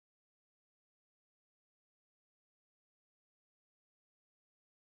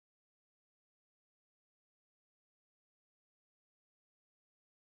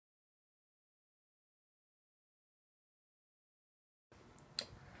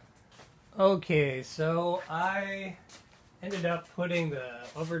Okay, so I ended up putting the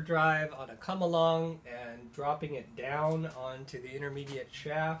overdrive on a come along and dropping it down onto the intermediate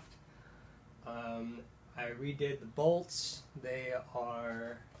shaft. I redid the bolts. They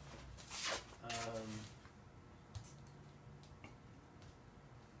are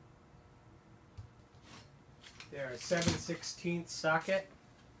they're a 7/16 socket,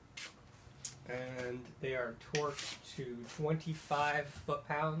 and they are torqued to 25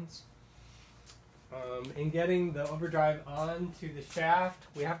 foot-pounds. In getting the overdrive onto the shaft,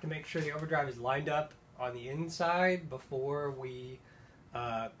 we have to make sure the overdrive is lined up on the inside before we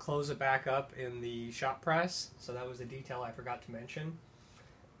close it back up in the shop press. So that was a detail I forgot to mention.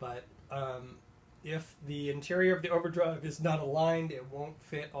 But if the interior of the overdrive is not aligned, it won't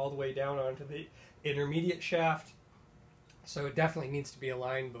fit all the way down onto the intermediate shaft. So it definitely needs to be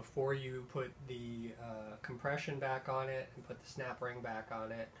aligned before you put the compression back on it and put the snap ring back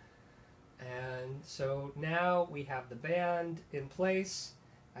on it. And so now we have the band in place.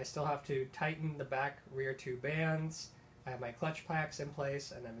 I still have to tighten the back rear two bands. I have my clutch packs in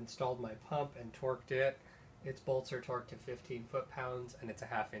place, and I've installed my pump and torqued it. Its bolts are torqued to 15 foot-pounds, and it's a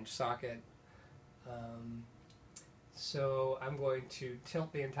 1/2-inch socket. So I'm going to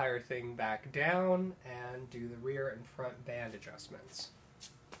tilt the entire thing back down and do the rear and front band adjustments.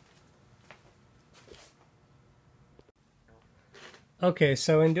 Okay,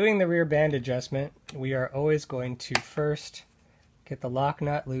 so in doing the rear band adjustment, we are always going to first get the lock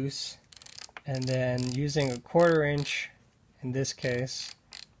nut loose, and then using a 1/4 inch, in this case,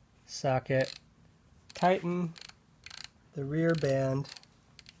 socket, tighten the rear band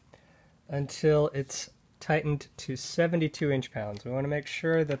until it's tightened to 72 inch-pounds. We want to make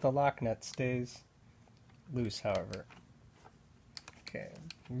sure that the lock nut stays loose, however. Okay,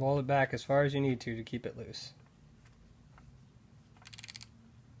 roll it back as far as you need to keep it loose.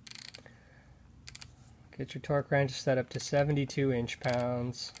 Get your torque wrench set up to 72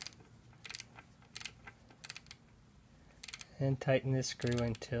 inch-pounds. And tighten this screw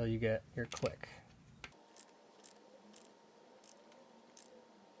until you get your click.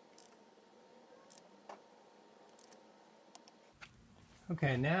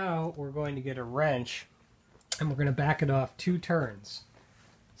 Okay, now we're going to get a wrench and we're going to back it off 2 turns.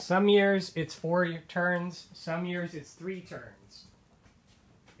 Some years it's 4 turns, some years it's 3 turns.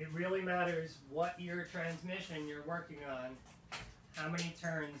 It really matters what year transmission you're working on, how many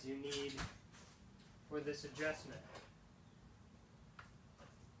turns you need for this adjustment.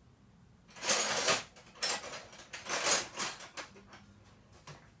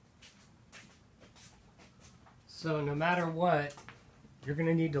 So no matter what, you're going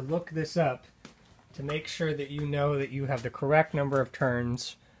to need to look this up to make sure that you know that you have the correct number of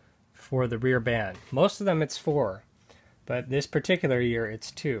turns for the rear band. Most of them it's 4, but this particular year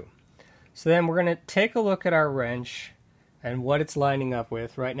it's 2. So then we're going to take a look at our wrench and what it's lining up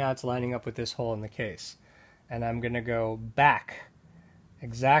with. Right now it's lining up with this hole in the case. And I'm going to go back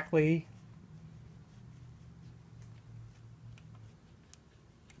exactly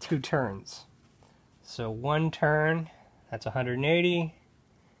 2 turns. So 1 turn, that's 180,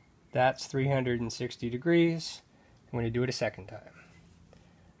 that's 360 degrees. I'm going to do it a second time.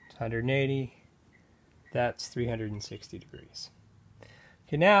 It's 180, that's 360 degrees.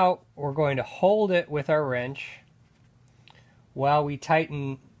 Okay, now we're going to hold it with our wrench while we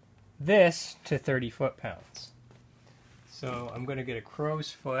tighten this to 30 foot-pounds. So I'm going to get a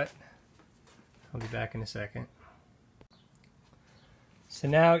crow's foot. I'll be back in a second. So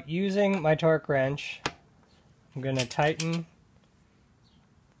now, using my torque wrench, I'm going to tighten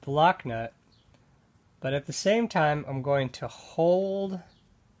the lock nut, but at the same time I'm going to hold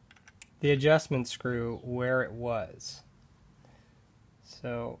the adjustment screw where it was.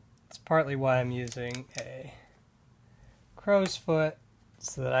 So it's partly why I'm using a crow's foot,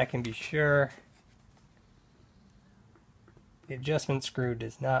 so that I can be sure the adjustment screw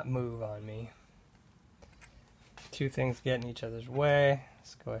does not move on me. 2 things get in each other's way.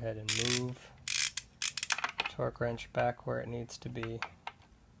 Let's go ahead and move the torque wrench back where it needs to be.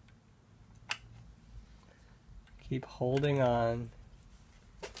 Keep holding on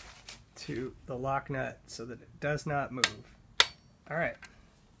to the lock nut so that it does not move. Alright.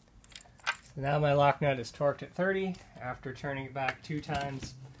 So now my lock nut is torqued at 30 after turning it back 2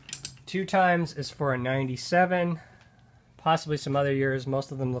 times. 2 times is for a 97. Possibly some other years.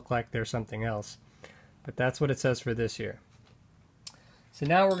 Most of them look like they're something else. But that's what it says for this year. So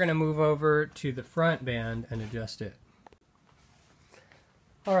now we're going to move over to the front band and adjust it.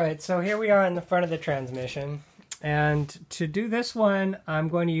 Alright, so here we are in the front of the transmission. And to do this one, I'm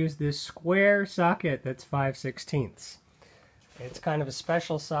going to use this square socket that's 5/16. It's kind of a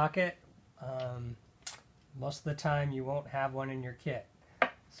special socket. Most of the time you won't have one in your kit.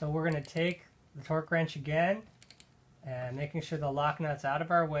 So we're going to take the torque wrench again, and making sure the lock nut's out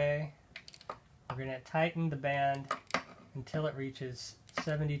of our way, we're going to tighten the band until it reaches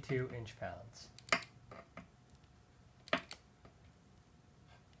 72 inch-pounds.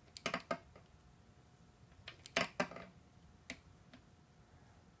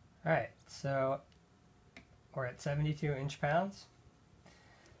 Alright, so we're at 72 inch-pounds.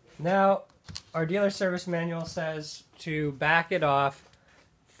 Now, our dealer service manual says to back it off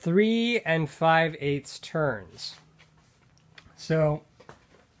 3 5/8 turns. So,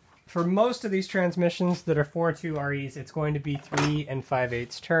 for most of these transmissions that are 4.2 REs, it's going to be 3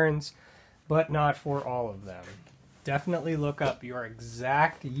 5/8 turns, but not for all of them. Definitely look up your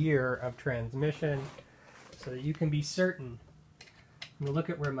exact year of transmission so that you can be certain. I'm going to look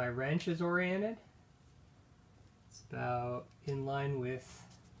at where my wrench is oriented. It's about in line with,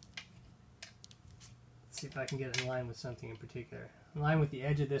 let's see if I can get it in line with something in particular. In line with the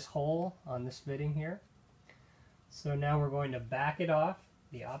edge of this hole on this fitting here. So now we're going to back it off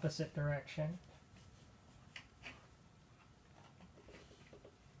the opposite direction.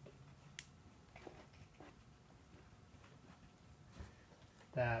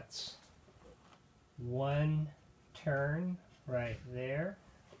 That's one turn right there,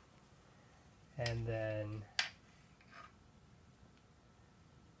 and then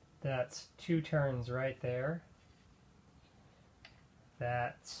that's 2 turns right there.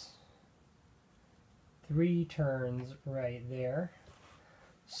 That's 3 turns right there.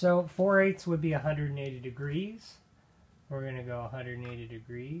 So 4/8 would be 180 degrees. We're going to go 180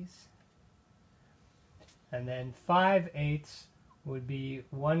 degrees. And then 5/8 would be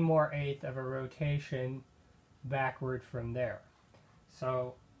 1 more eighth of a rotation backward from there.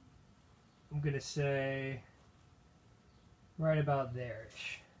 So I'm going to say right about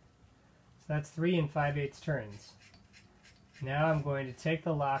there-ish. So that's 3 5/8 turns. Now I'm going to take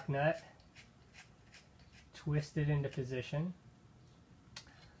the lock nut, twist it into position.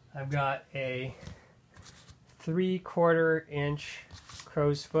 I've got a 3/4 inch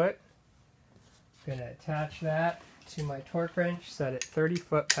crow's foot. I'm going to attach that to my torque wrench set at 30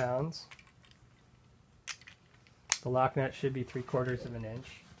 foot-pounds. The lock nut should be 3/4 of an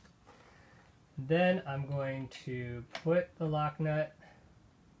inch. Then I'm going to put the lock nut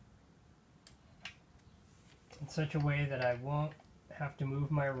in such a way that I won't have to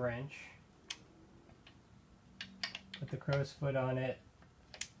move my wrench. Put the crow's foot on it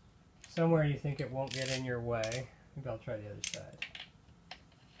somewhere you think it won't get in your way. Maybe I'll try the other side.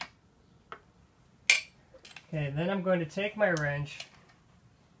 Okay, then I'm going to take my wrench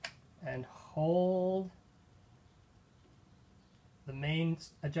and hold the main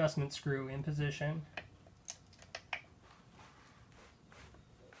adjustment screw in position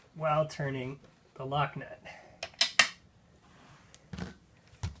while turning the lock nut.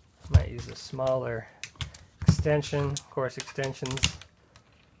 Might use a smaller extension. Of course, extensions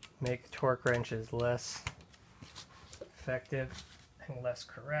make torque wrenches less effective and less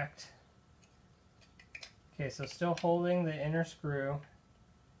correct. Okay, so still holding the inner screw.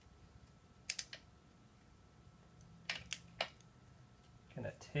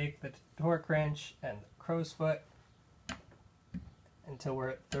 Gonna take the torque wrench and the crow's foot until we're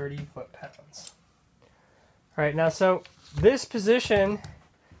at 30 foot-pounds. Alright, now so this position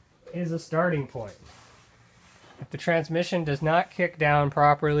is a starting point. If the transmission does not kick down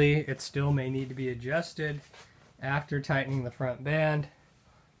properly, it still may need to be adjusted after tightening the front band.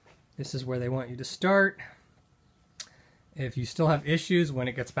 This is where they want you to start. If you still have issues when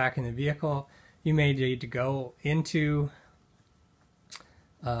it gets back in the vehicle, you may need to go into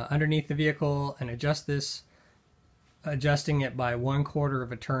underneath the vehicle and adjust this, adjusting it by 1/4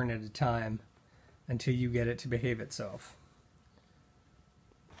 of a turn at a time until you get it to behave itself.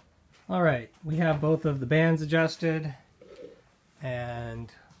 Alright, we have both of the bands adjusted and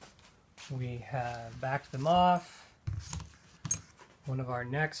we have backed them off. One of our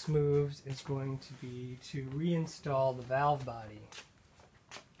next moves is going to be to reinstall the valve body.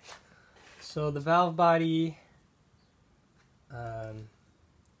 So the valve body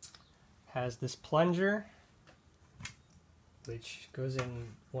has this plunger which goes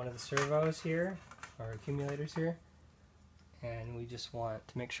in one of the servos here, or accumulators here, and we just want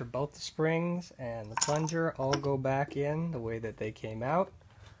to make sure both the springs and the plunger all go back in the way that they came out.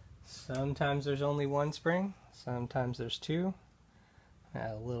 Sometimes there's only one spring, sometimes there's 2.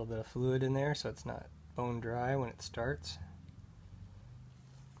 Add a little bit of fluid in there so it's not bone dry when it starts.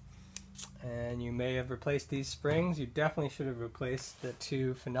 And you may have replaced these springs. You definitely should have replaced the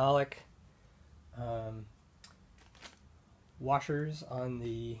 2 phenolic washers on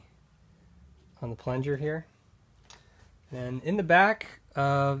the on the plunger here. And in the back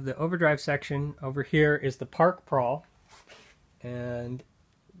of the overdrive section over here is the park prawl. And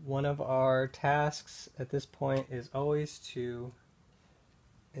one of our tasks at this point is always to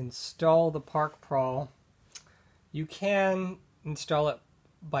install the park prawl. You can install it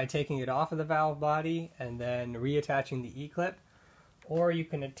by taking it off of the valve body and then reattaching the E-clip, or you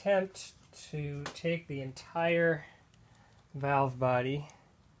can attempt to take the entire valve body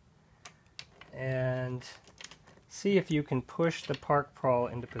and see if you can push the park prawl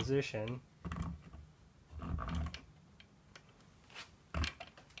into position.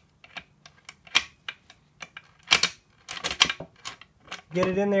 Get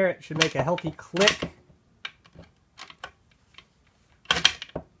it in there, it should make a healthy click.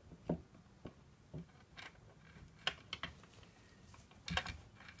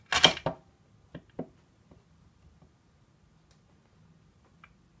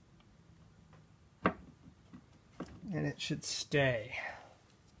 And it should stay.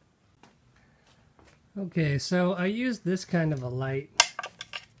 Okay, so I used this kind of a light.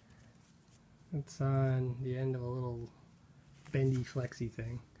 It's on the end of a little bendy flexy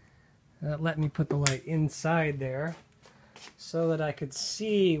thing. That let me put the light inside there so that I could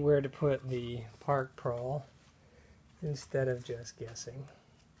see where to put the park prawl instead of just guessing.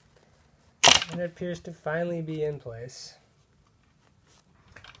 And it appears to finally be in place.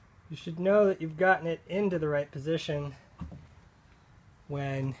 You should know that you've gotten it into the right position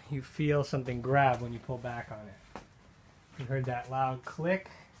when you feel something grab when you pull back on it. You heard that loud click?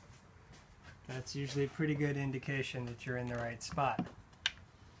 That's usually a pretty good indication that you're in the right spot.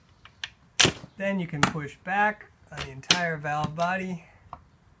 Then you can push back on the entire valve body,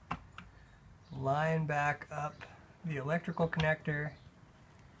 line back up the electrical connector,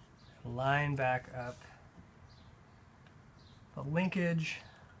 line back up the linkage,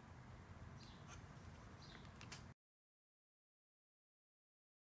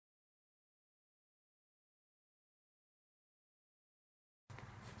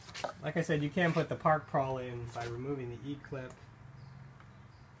 like I said, you can put the park prawl in by removing the E-clip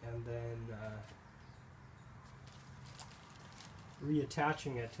and then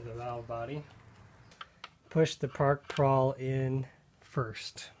reattaching it to the valve body. Push the park prawl in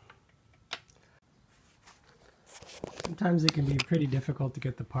first. Sometimes it can be pretty difficult to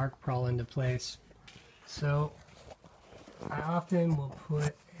get the park prawl into place, so I often will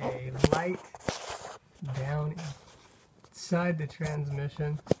put a light down inside the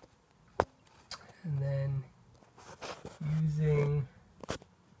transmission, and then using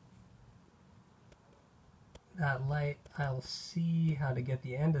that light I'll see how to get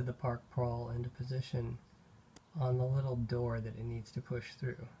the end of the park prawl into position on the little door that it needs to push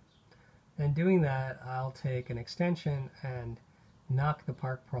through. And doing that, I'll take an extension and knock the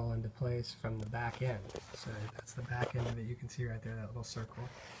park prawl into place from the back end. So that's the back end of it, you can see right there, that little circle.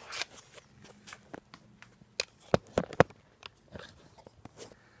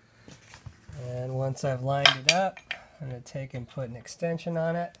 And once I've lined it up, I'm going to take and put an extension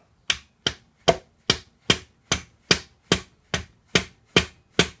on it.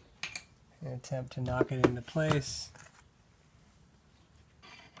 And attempt to knock it into place.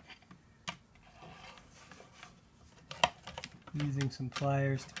 Using some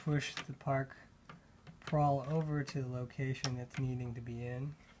pliers to push the park prawl over to the location it's needing to be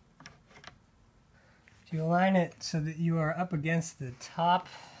in. You align it so that you are up against the top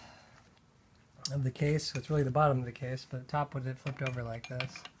of the case, so it's really the bottom of the case, but the top with it flipped over like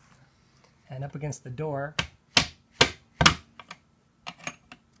this, and up against the door.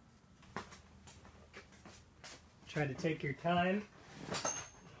 Try to take your time.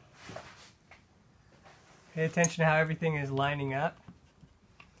 Pay attention to how everything is lining up.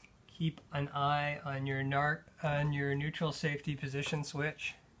 Keep an eye on your neutral safety position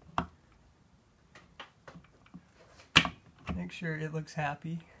switch. Make sure it looks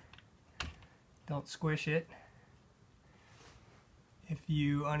happy. Don't squish it. If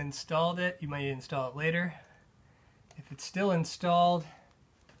you uninstalled it, you might install it later. If it's still installed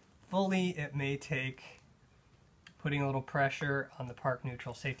fully, it may take putting a little pressure on the park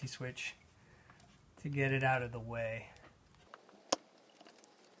neutral safety switch to get it out of the way.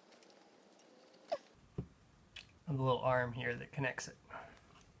 On the little arm here that connects it.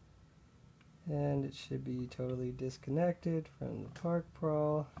 And it should be totally disconnected from the park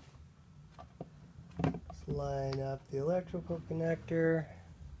prawl. Let's line up the electrical connector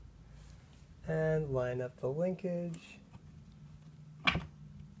and line up the linkage.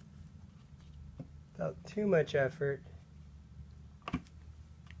 Without too much effort, you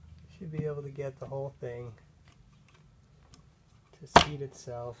should be able to get the whole thing to seat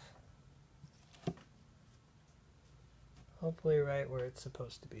itself Hopefully right where it's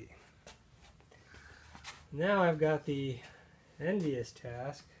supposed to be. Now I've got the envious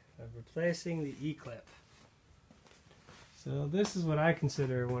task of replacing the E-clip. So this is what I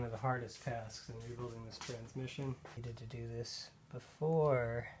consider one of the hardest tasks in rebuilding this transmission. I needed to do this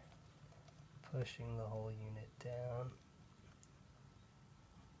before pushing the whole unit down.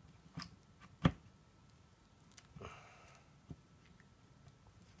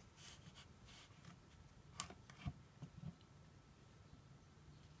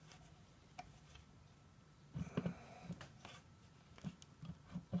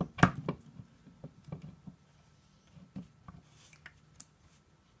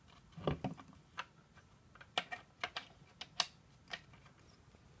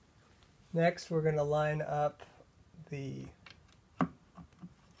 Next, we're going to line up the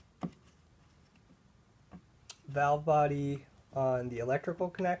valve body on the electrical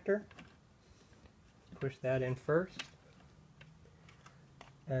connector. Push that in first.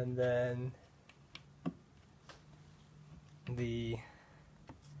 And then the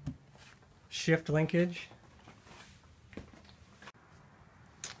shift linkage.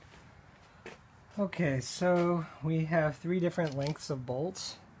 Okay, so we have 3 different lengths of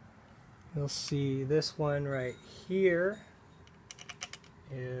bolts. You'll see this one right here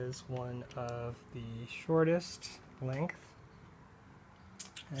is one of the shortest length,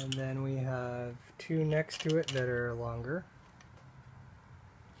 and then we have 2 next to it that are longer.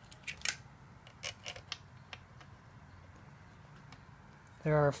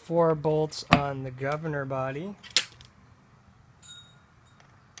 There are 4 bolts on the governor body.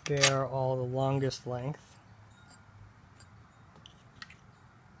 They are all the longest length.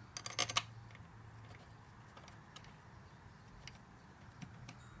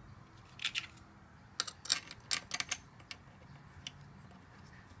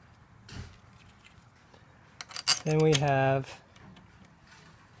 Then we have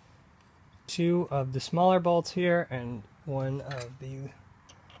 2 of the smaller bolts here and 1 of the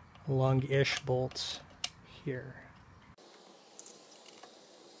long-ish bolts here.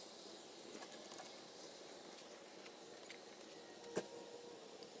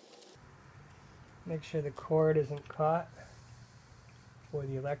 Make sure the cord isn't caught for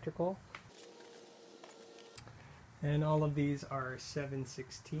the electrical. And all of these are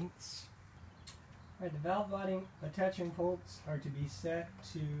 7/16. Alright, the valve body attaching bolts are to be set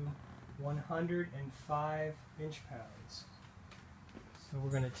to 105 inch-pounds. So we're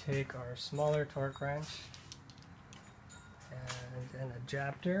going to take our smaller torque wrench and an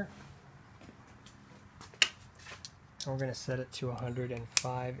adapter, and we're going to set it to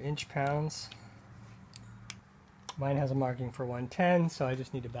 105 inch-pounds. Mine has a marking for 110, so I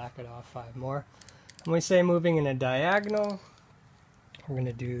just need to back it off 5 more. When we say moving in a diagonal, we're going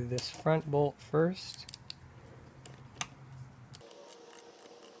to do this front bolt first.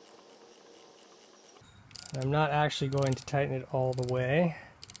 I'm not actually going to tighten it all the way.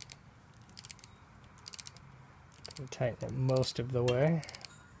 I'm going to tighten it most of the way.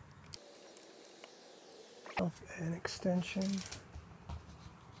 An extension.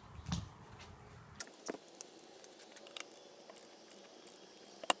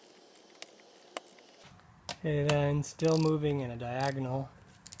 Okay, then still moving in a diagonal.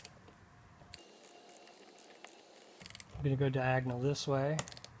 I'm going to go diagonal this way.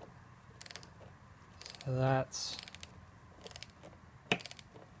 So that's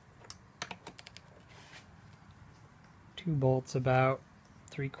two bolts about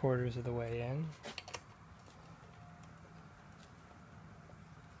 3/4 of the way in.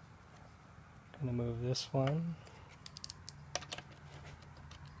 I'm going to move this one.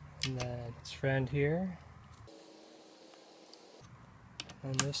 And then its friend here.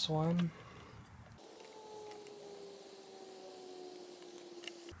 And this one.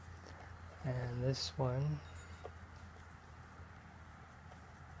 And this one.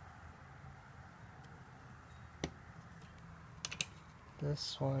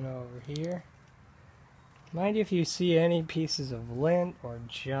 This one over here. Mind if you see any pieces of lint or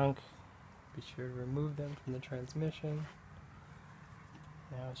junk, be sure to remove them from the transmission.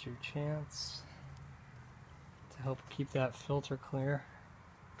 Now's your chance to help keep that filter clear.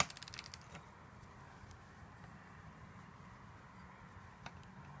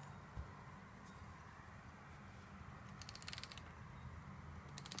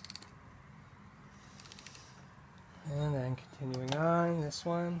 And then continuing on, this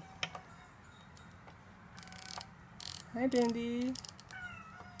one. Hi, Bindi.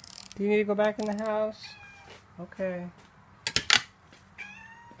 Do you need to go back in the house? Okay.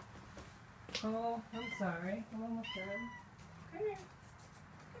 Oh, I'm sorry. I'm almost done. Come here.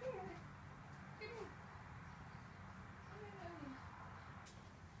 Come here. Come here. Come here.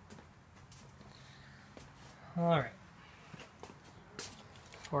 Alright.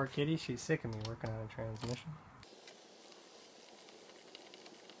 Poor kitty, she's sick of me working on a transmission.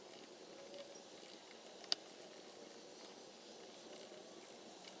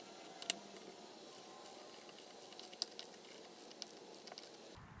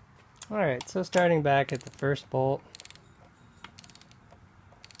 Alright, so starting back at the first bolt.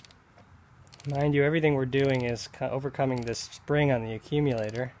 Mind you, everything we're doing is overcoming this spring on the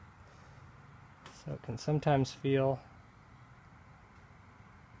accumulator. So it can sometimes feel...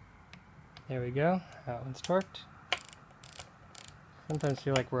 There we go, that one's torqued. Sometimes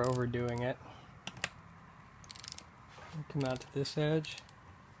feel like we're overdoing it. Come out to this edge.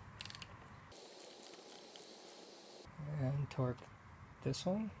 And torque this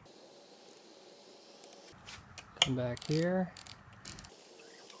one. Come back here.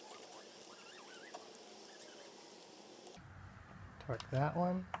 Torque that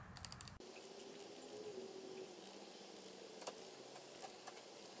one.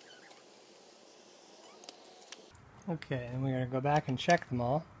 Okay, and we're going to go back and check them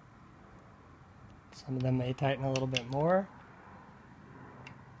all. Some of them may tighten a little bit more.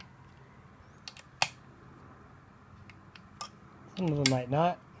 Some of them might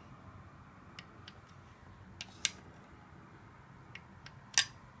not.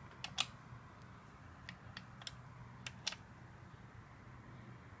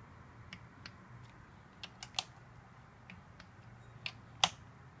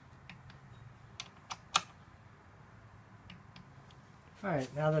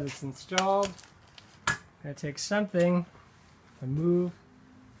 Alright, now that it's installed, I'm going to take something and move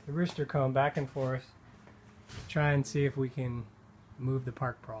the rooster comb back and forth to try and see if we can move the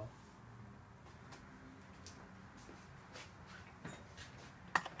park prawl.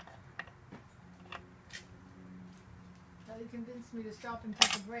 Well, you convinced me to stop and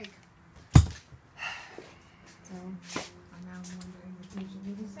take a break. So, now I'm wondering if you should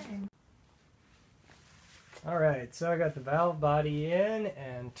do the same. Alright, so I got the valve body in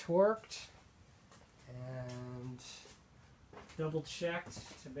and torqued and double checked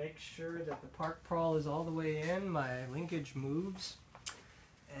to make sure that the park prawl is all the way in. My linkage moves.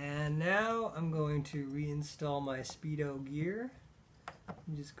 And now I'm going to reinstall my Speedo gear.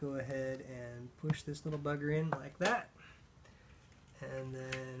 Just go ahead and push this little bugger in like that. And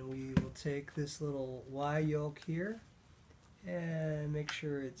then we will take this little Y yoke here and make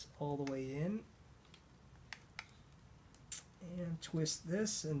sure it's all the way in. And twist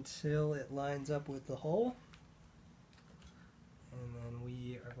this until it lines up with the hole. And then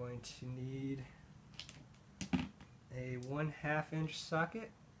we are going to need a 1/2 inch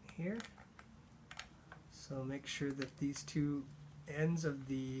socket here. So make sure that these two ends of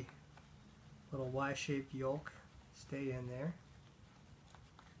the little Y-shaped yoke stay in there.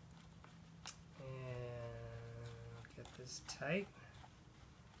 And get this tight.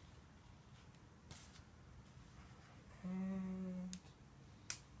 And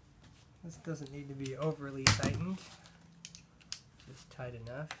this doesn't need to be overly tightened, just tight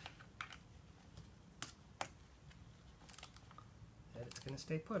enough that it's going to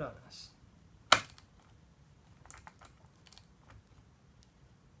stay put on us.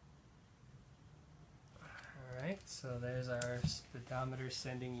 Alright, so there's our speedometer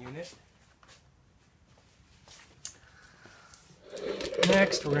sending unit.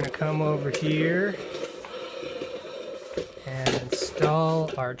 Next we're going to come over here and install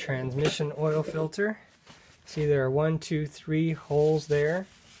our transmission oil filter. See, there are 1, 2, 3 holes there,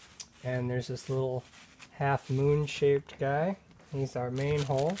 and there's this little half moon shaped guy. He's our main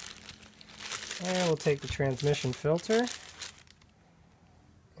hole. And we'll take the transmission filter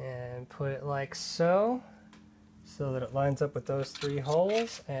and put it like so that it lines up with those 3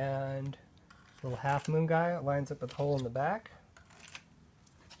 holes, and the little half moon guy lines up with the hole in the back.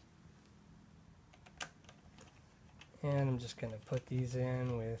 And I'm just going to put these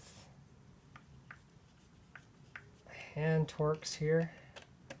in with hand torques here.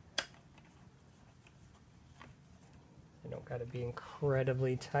 They don't got to be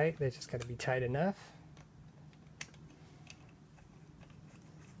incredibly tight, they just got to be tight enough.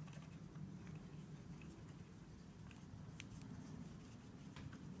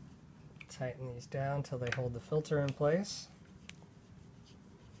 Tighten these down until they hold the filter in place.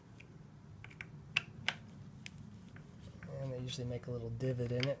 And they usually make a little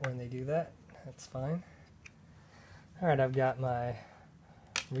divot in it when they do that. That's fine. Alright, I've got my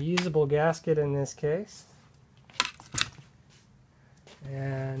reusable gasket in this case.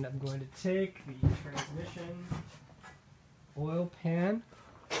 And I'm going to take the transmission oil pan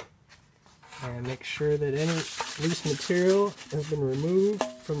and make sure that any loose material has been removed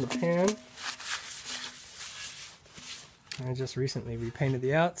from the pan. I just recently repainted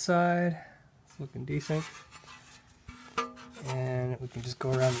the outside. It's looking decent. And we can just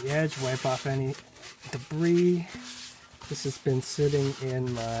go around the edge, wipe off any debris. This has been sitting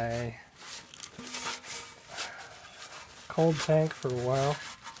in my cold tank for a while.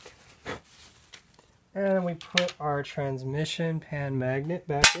 And we put our transmission pan magnet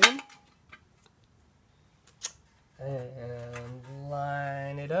back in. And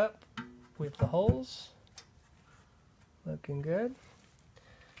line it up with the holes. Looking good.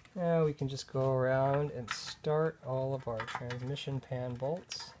 Now we can just go around and start all of our transmission pan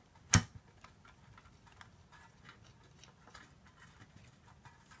bolts.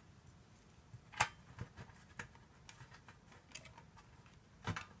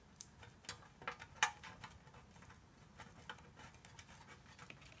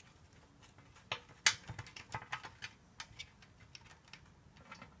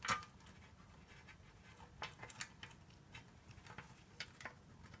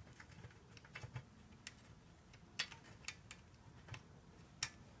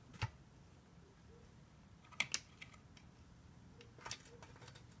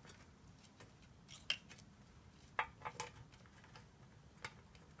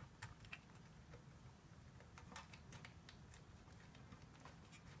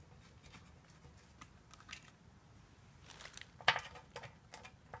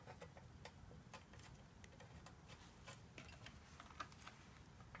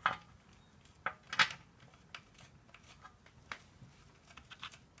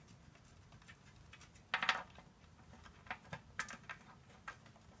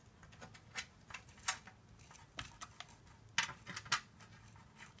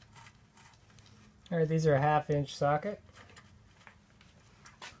 Alright, these are a 1/2 inch socket.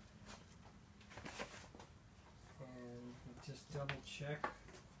 And just double check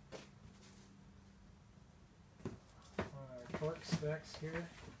on our torque specs here.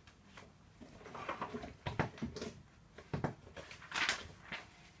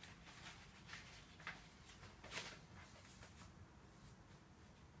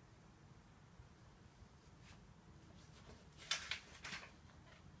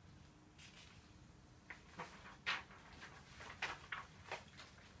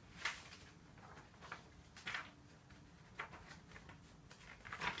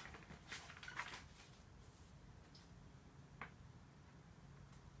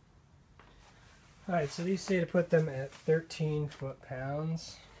 Alright, so these say to put them at 13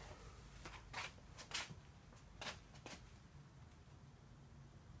 foot-pounds.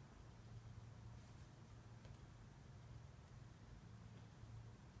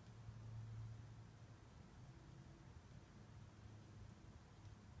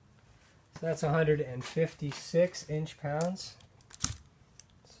 So that's 156 inch-pounds.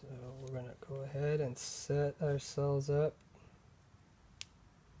 So we're going to go ahead and set ourselves up.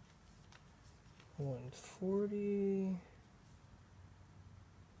 140,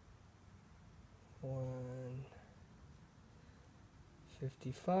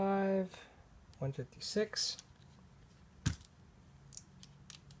 155, 156.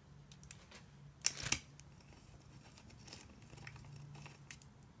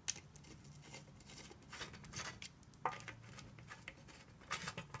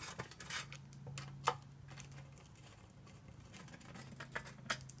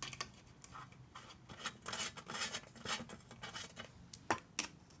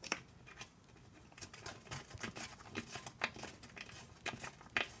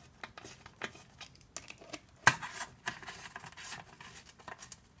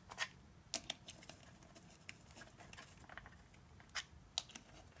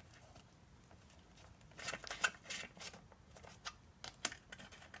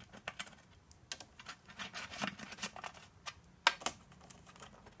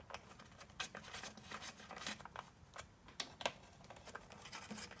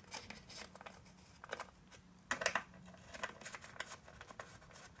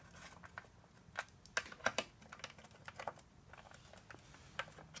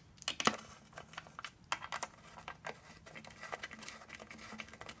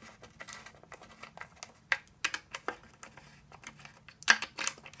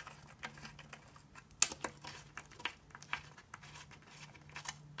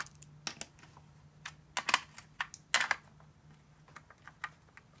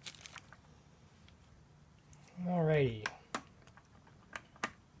 Alrighty.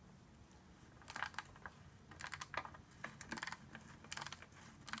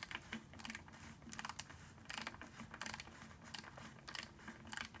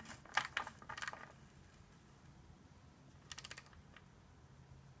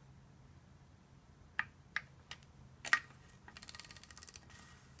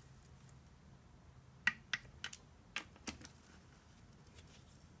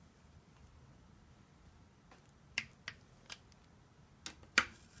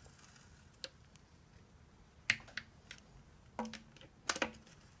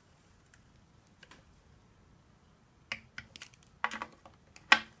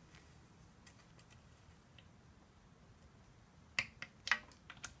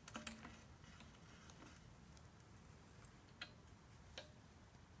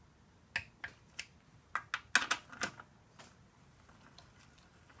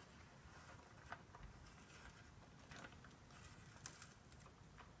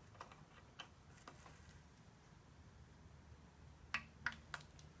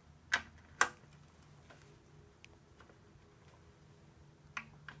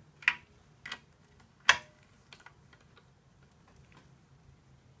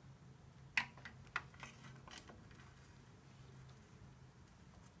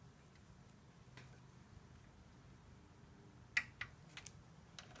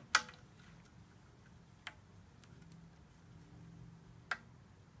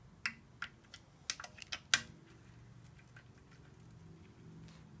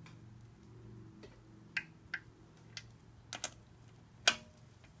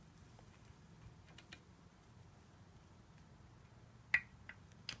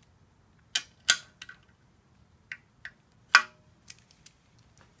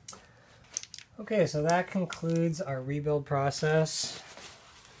 Okay, so that concludes our rebuild process.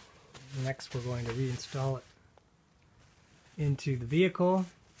 Next, we're going to reinstall it into the vehicle.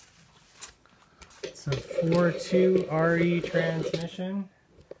 It's a 4.2 RE transmission,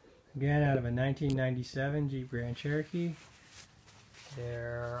 again out of a 1997 Jeep Grand Cherokee.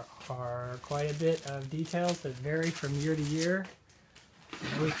 There are quite a bit of details that vary from year to year.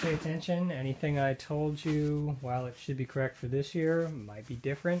 Always pay attention. Anything I told you, while it should be correct for this year, might be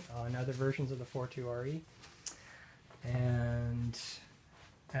different on other versions of the 4.2 RE. And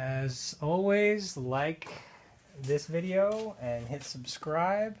as always, like this video and hit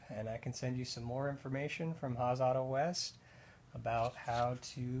subscribe, and I can send you some more information from Haas Auto West about how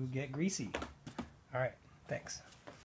to get greasy. Alright, thanks.